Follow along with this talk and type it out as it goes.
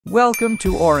Welcome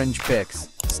to Orange Picks.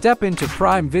 Step into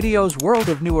Prime Video's world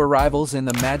of new arrivals in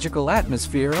the magical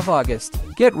atmosphere of August.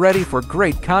 Get ready for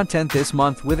great content this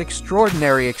month with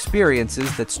extraordinary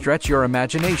experiences that stretch your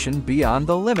imagination beyond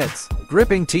the limits.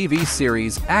 Gripping TV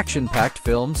series, action-packed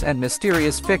films, and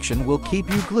mysterious fiction will keep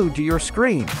you glued to your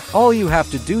screen. All you have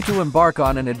to do to embark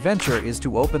on an adventure is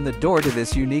to open the door to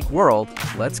this unique world.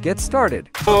 Let's get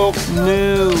started. Oh,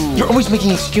 no. You're always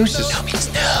making excuses. No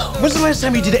means no. When's the last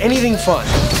time you did anything fun?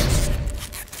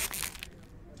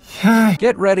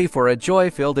 Get ready for a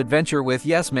joy-filled adventure with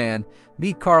Yes Man.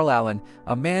 Meet Carl Allen,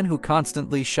 a man who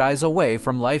constantly shies away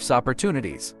from life's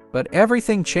opportunities. But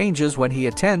everything changes when he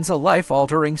attends a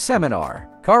life-altering seminar.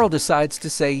 Carl decides to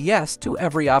say yes to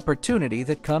every opportunity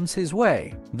that comes his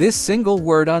way. This single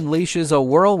word unleashes a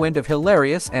whirlwind of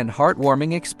hilarious and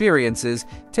heartwarming experiences,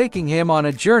 taking him on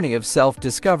a journey of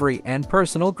self-discovery and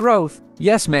personal growth.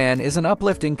 Yes Man is an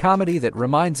uplifting comedy that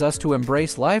reminds us to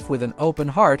embrace life with an open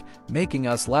heart, making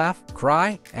us laugh,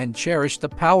 cry, and cherish the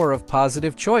power of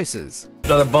positive choices.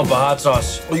 Another bump of hot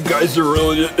sauce. You guys are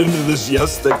really into this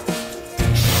yes thing.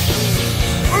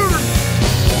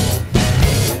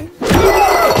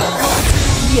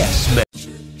 Yes, man.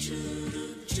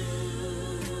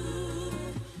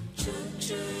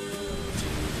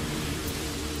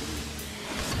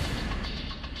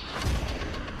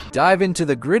 Dive into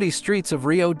the gritty streets of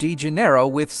Rio de Janeiro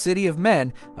with City of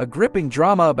Men, a gripping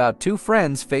drama about two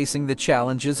friends facing the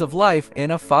challenges of life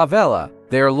in a favela.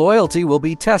 Their loyalty will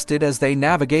be tested as they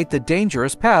navigate the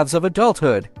dangerous paths of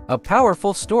adulthood. A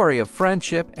powerful story of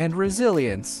friendship and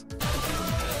resilience.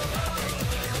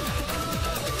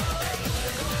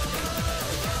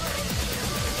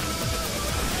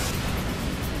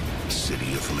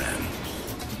 City of Men.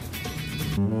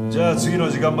 じゃあ次の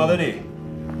時間までに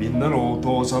みんなのお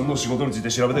父さんの仕事について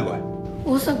調べてこい。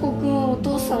大迫君はお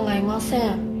父さんがいませ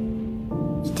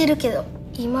ん。いてるけど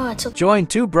今はちょっと。 Join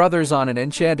two brothers on an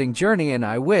enchanting journey in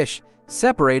I Wish.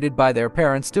 Separated by their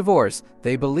parents' divorce,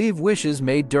 they believe wishes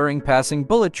made during passing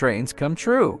bullet trains come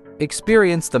true.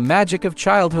 Experience the magic of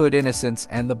childhood innocence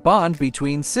and the bond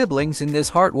between siblings in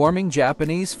this heartwarming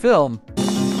Japanese film.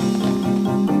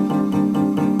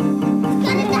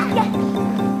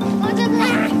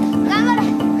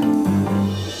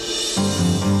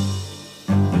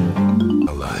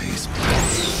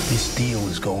 This deal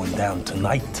is going down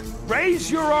tonight. Raise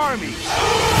your army.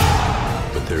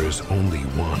 But there is only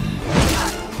one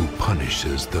who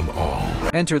punishes them all.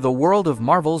 Enter the world of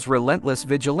Marvel's relentless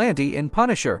vigilante in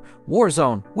Punisher,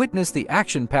 Warzone. Witness the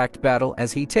action-packed battle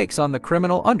as he takes on the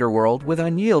criminal underworld with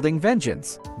unyielding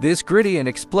vengeance. This gritty and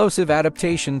explosive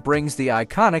adaptation brings the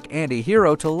iconic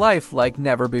anti-hero to life like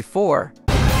never before.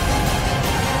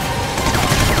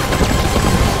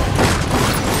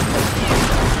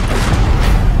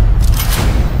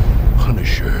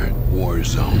 Punisher,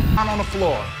 Warzone. I'm on the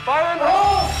floor. Fire in the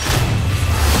hole.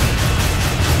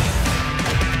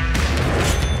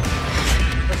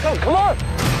 Let's go, come on!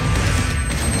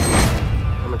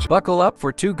 Buckle up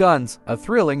for Two Guns, a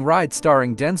thrilling ride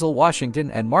starring Denzel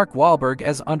Washington and Mark Wahlberg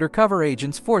as undercover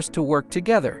agents forced to work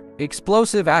together.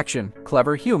 Explosive action,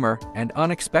 clever humor, and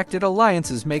unexpected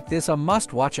alliances make this a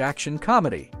must-watch action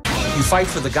comedy. You fight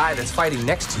for the guy that's fighting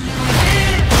next to you.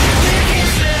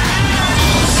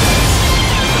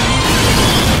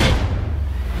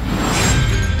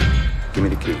 Give me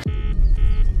the key.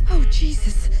 Oh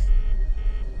Jesus.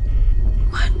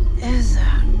 What is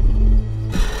that?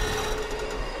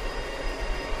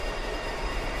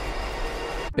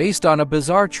 Based on a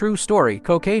bizarre true story,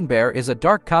 Cocaine Bear is a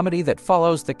dark comedy that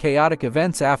follows the chaotic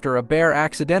events after a bear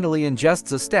accidentally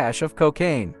ingests a stash of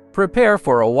cocaine. Prepare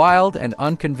for a wild and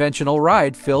unconventional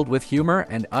ride filled with humor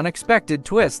and unexpected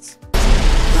twists.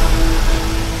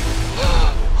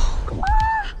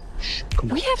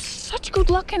 We have such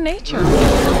good luck in nature.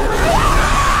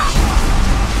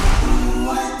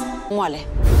 Mwale.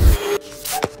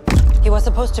 He was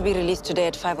supposed to be released today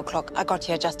at 5 o'clock. I got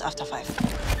here just after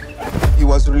 5. He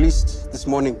was released this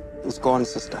morning. He's gone,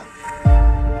 sister.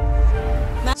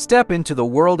 Step into the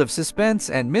world of suspense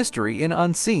and mystery in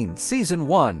Unseen, Season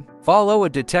 1. Follow a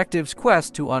detective's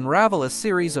quest to unravel a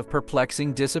series of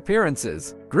perplexing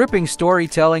disappearances. Gripping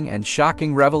storytelling and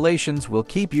shocking revelations will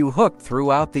keep you hooked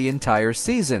throughout the entire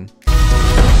season.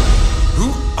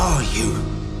 Who are you?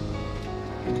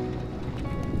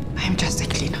 I am just a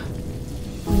cleaner.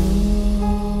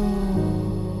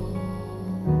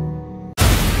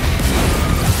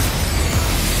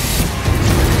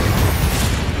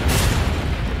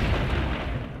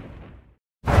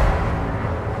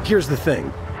 Here's the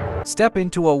thing. Step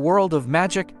into a world of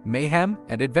magic, mayhem,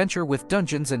 and adventure with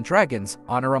Dungeons & Dragons: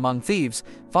 Honor Among Thieves.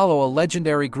 Follow a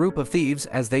legendary group of thieves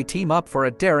as they team up for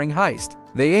a daring heist.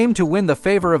 They aim to win the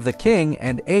favor of the king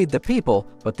and aid the people,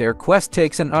 but their quest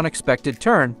takes an unexpected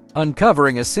turn.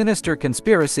 Uncovering a sinister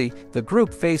conspiracy, the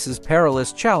group faces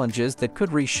perilous challenges that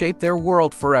could reshape their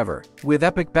world forever. With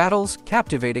epic battles,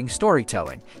 captivating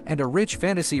storytelling, and a rich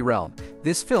fantasy realm,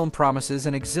 this film promises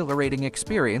an exhilarating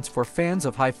experience for fans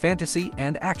of high fantasy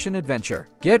and action-adventure.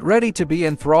 Get ready to be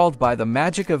enthralled by the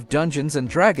magic of Dungeons &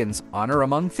 Dragons: Honor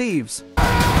Among Thieves.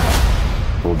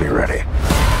 We'll be ready.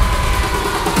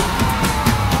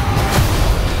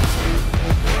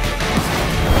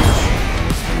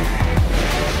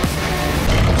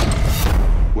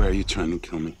 Why are you trying to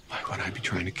kill me? Why would I be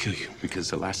trying to kill you? Because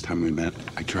the last time we met,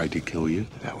 I tried to kill you.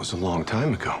 That was a long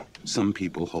time ago. Some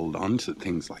people hold on to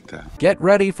things like that. Get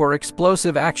ready for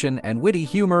explosive action and witty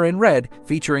humor in Red,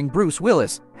 featuring Bruce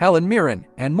Willis, Helen Mirren,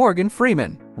 and Morgan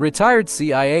Freeman. Retired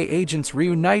CIA agents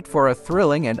reunite for a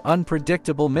thrilling and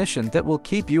unpredictable mission that will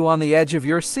keep you on the edge of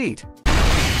your seat.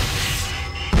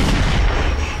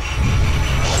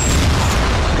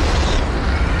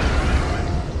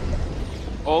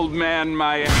 Old man,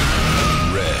 my...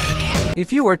 Red.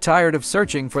 If you are tired of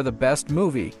searching for the best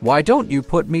movie, why don't you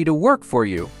put me to work for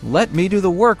you? Let me do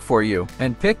the work for you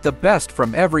and pick the best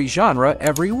from every genre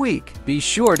every week. Be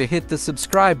sure to hit the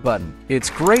subscribe button. It's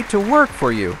great to work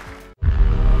for you.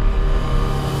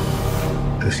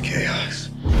 This chaos.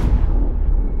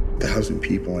 1,000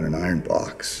 people in an iron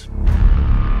box.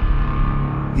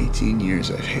 18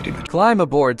 years I've hated it. Climb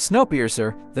aboard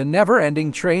Snowpiercer, the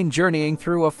never-ending train journeying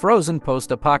through a frozen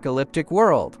post-apocalyptic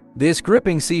world. This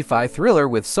gripping sci-fi thriller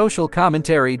with social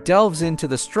commentary delves into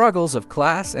the struggles of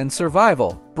class and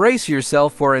survival. Brace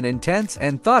yourself for an intense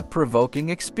and thought-provoking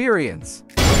experience.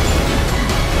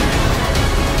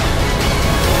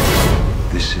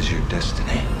 This is your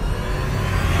destiny.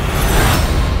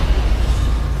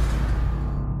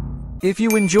 If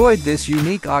you enjoyed this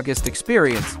unique August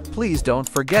experience, please don't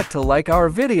forget to like our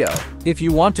video. If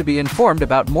you want to be informed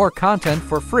about more content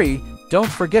for free, don't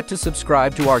forget to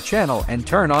subscribe to our channel and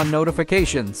turn on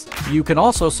notifications. You can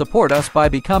also support us by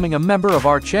becoming a member of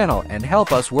our channel and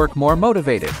help us work more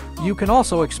motivated. You can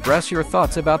also express your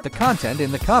thoughts about the content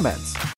in the comments.